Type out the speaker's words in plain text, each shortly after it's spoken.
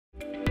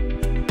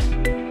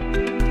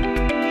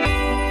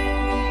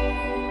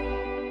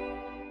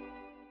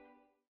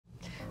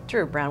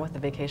Drew Brown with the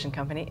Vacation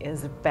Company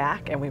is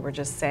back, and we were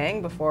just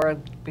saying before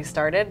we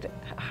started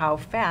how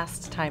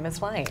fast time is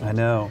flying. I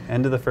know,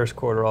 end of the first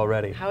quarter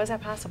already. How is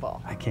that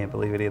possible? I can't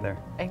believe it either.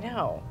 I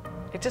know.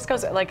 It just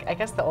goes, like, I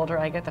guess the older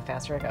I get, the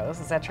faster it goes.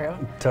 Is that true?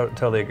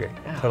 Totally agree.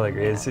 Totally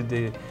agree.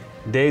 Yeah.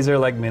 Days are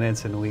like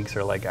minutes and weeks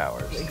are like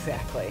hours.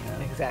 Exactly,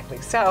 Yeah.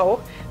 exactly.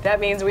 So that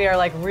means we are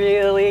like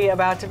really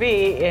about to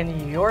be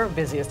in your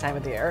busiest time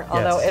of the year,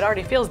 although Yes. it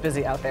already feels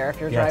busy out there if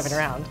you're Yes. driving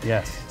around.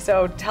 Yes.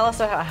 So tell us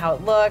how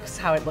it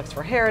looks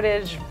for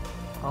Heritage,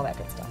 all that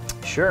good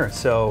stuff. Sure.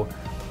 So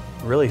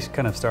really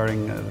kind of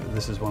starting,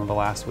 this is one of the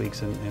last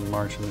weeks in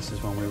March, and this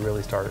is when we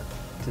really start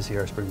to see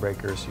our spring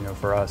breakers. You know,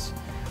 for us,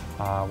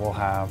 we'll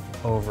have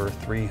over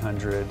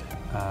 300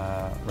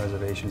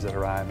 reservations that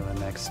arrive in the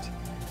next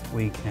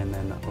week, and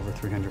then over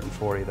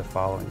 340 the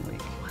following week.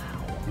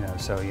 Wow. You know,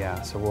 so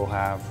yeah, so we'll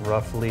have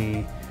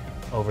roughly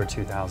over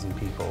 2,000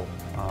 people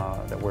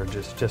that we're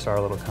just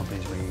our little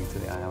company's bringing to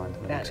the island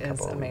in the next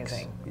couple of weeks. That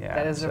is amazing. Yeah,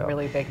 that is a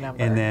really big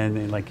number. And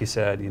then, like you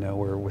said, you know,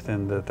 we're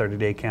within the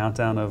 30-day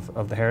countdown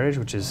of the Heritage,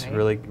 which is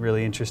right.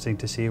 really interesting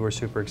to see. We're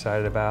super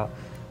excited about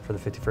for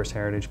the 51st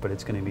Heritage, but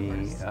it's going to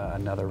be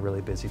another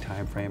really busy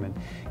time frame.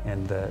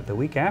 And the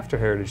week after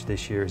Heritage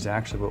this year is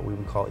actually what we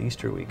would call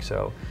Easter week.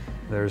 So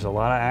there's a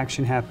lot of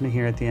action happening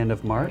here at the end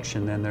of March,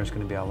 and then there's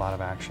going to be a lot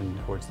of action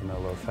towards the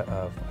middle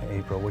of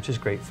April, which is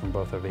great from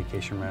both a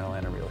vacation rental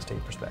and a real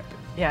estate perspective.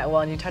 Yeah, well,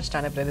 and you touched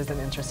on it, but it is an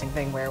interesting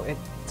thing where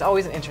it's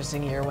always an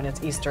interesting year when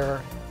it's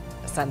Easter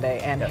Sunday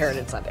and Yes.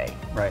 Heritage Sunday.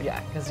 Right. Yeah,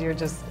 because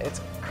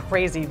it's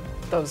crazy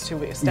those 2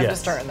 weeks. Stem to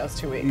start in those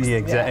 2 weeks.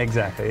 Yeah,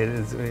 exactly. It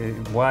is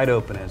wide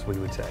open, as we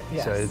would say.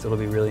 Yes. So it'll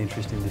be really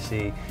interesting to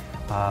see.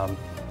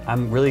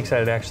 I'm really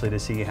excited actually to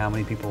see how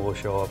many people will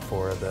show up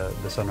for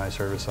the sunrise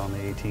service on the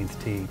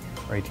 18th tee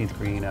or 18th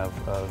green of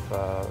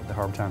the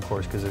Harbor Town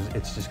course, because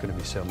it's just going to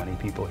be so many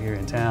people here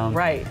in town.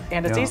 Right,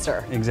 and it's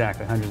Easter.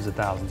 Exactly, hundreds of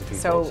thousands of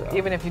people. So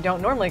even if you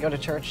don't normally go to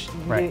church,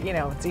 right. you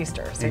know, it's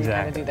Easter, so exactly. you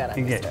kind of do that on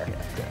Easter.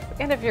 Yeah,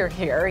 exactly. And if you're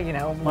here, you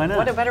know, Why not?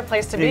 what a better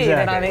place to be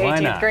than on the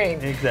 18th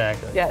green.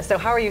 Exactly. Yeah, so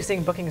how are you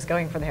seeing bookings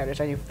going for the Heritage?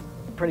 Are you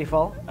pretty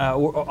full?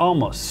 We're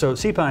almost. So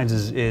Sea Pines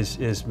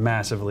is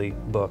massively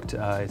booked.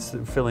 It's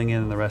filling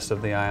in the rest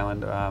of the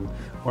island.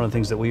 One of the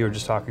things that we were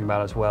just talking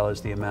about as well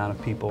is the amount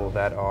of people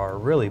that are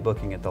really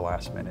booking at the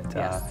last minute.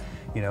 Yes.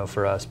 You know,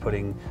 for us,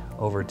 putting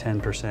over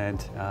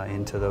 10%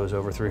 into those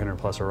over 300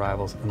 plus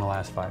arrivals in the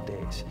last 5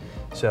 days.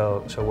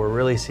 So we're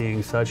really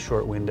seeing such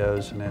short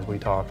windows, and as we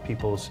talked,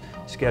 people's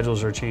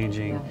schedules are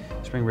changing,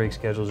 yeah. Spring break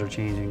schedules are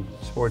changing,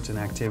 sports and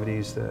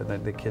activities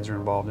that the kids are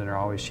involved in are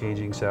always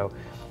changing. So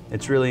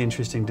it's really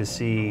interesting to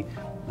see.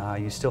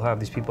 You still have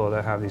these people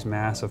that have these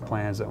massive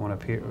plans that want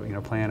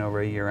to, plan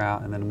over a year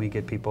out, and then we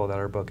get people that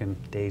are booking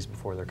days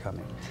before they're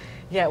coming.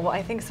 Yeah, well,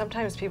 I think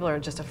sometimes people are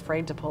just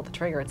afraid to pull the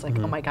trigger. It's like,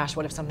 oh my gosh,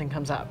 what if something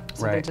comes up?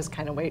 So Right. they just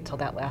kind of wait till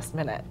that last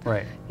minute.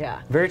 Right. Yeah.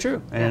 Very true,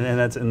 and,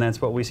 Yeah. and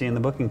that's what we see in the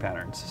booking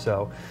patterns.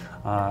 So,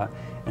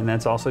 and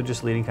that's also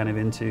just leading kind of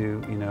into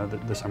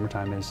the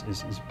summertime is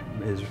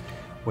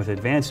with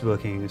advanced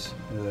bookings.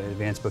 The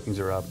advanced bookings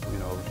are up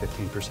over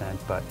 15%,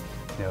 but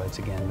it's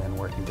again then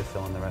working to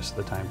fill in the rest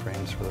of the time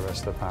frames for the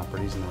rest of the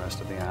properties and the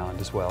rest of the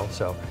island as well.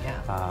 So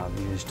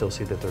you still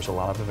see that there's a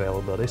lot of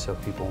availability. So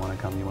if people want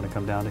to come, you want to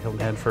come down to Hilton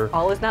Head for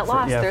all is not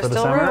lost. There's for the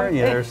still summer. room.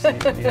 Yeah, there's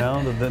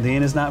the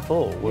inn is not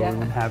full. We're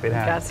happy to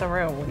have Got it. some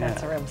room. We got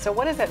some room. So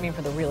what does that mean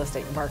for the real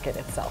estate market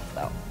itself,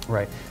 though?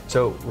 Right.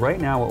 So right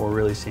now, what we're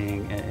really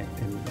seeing,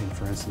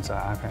 for instance,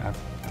 I have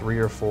 3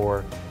 or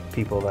 4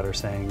 people that are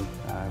saying,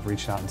 I've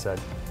reached out and said,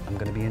 I'm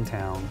going to be in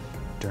town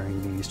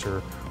during the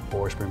Easter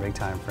or spring break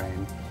time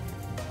frame.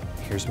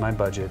 Here's my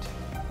budget.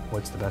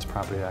 What's the best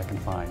property that I can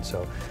find?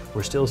 So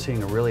we're still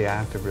seeing a really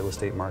active real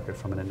estate market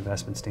from an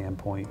investment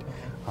standpoint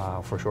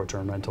for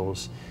short-term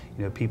rentals.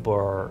 People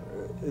are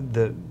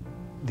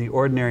the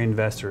ordinary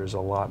investor is a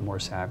lot more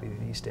savvy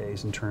these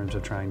days in terms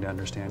of trying to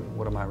understand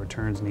what do my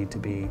returns need to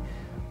be,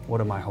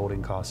 what are my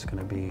holding costs going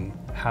to be,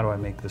 how do I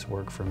make this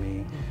work for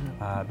me,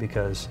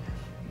 because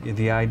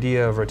the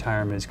idea of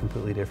retirement is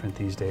completely different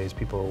these days.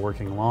 People are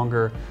working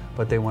longer,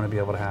 but they want to be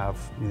able to have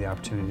the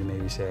opportunity to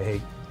maybe say,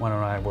 hey, why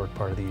don't I work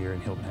part of the year in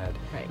Hilton Head,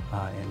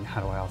 and how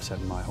do I offset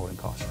my holding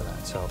costs for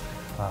that? So,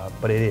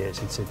 but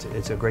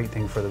it's a great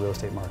thing for the real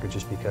estate market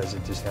just because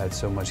it just adds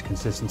so much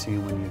consistency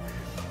when you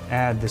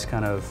add this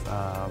kind of,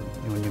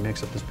 when you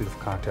mix up this beautiful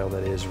cocktail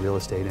that is real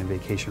estate and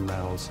vacation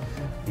rentals,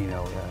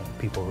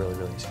 people really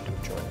seem to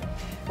enjoy it.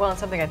 Well, and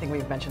something I think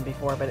we've mentioned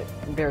before, but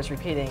it bears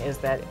repeating, is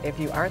that if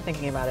you are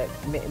thinking about it,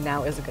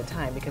 now is a good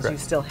time because you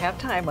still have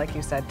time, like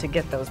you said, to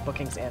get those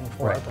bookings in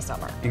for the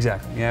summer.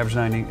 Exactly. The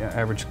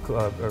average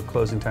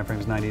closing time frame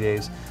is 90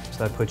 days,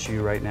 so that puts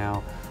you right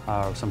now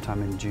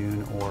sometime in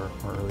June or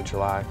early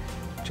July.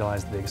 July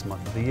is the biggest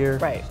month of the year.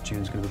 Right. June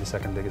is going to be the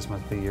second biggest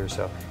month of the year,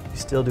 so you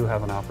still do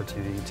have an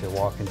opportunity to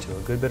walk into a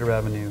good bit of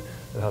revenue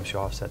that helps you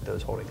offset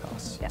those holding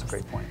costs. Yes. That's a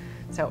great point.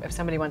 So if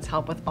somebody wants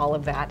help with all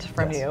of that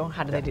from you,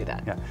 how do they do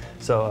that? Yeah,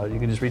 so you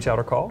can just reach out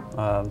or call,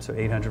 so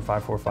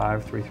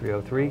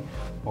 800-545-3303,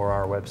 or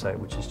our website,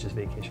 which is just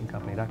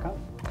vacationcompany.com.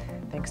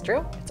 Thanks,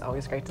 Drew. It's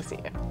always great to see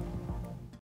you.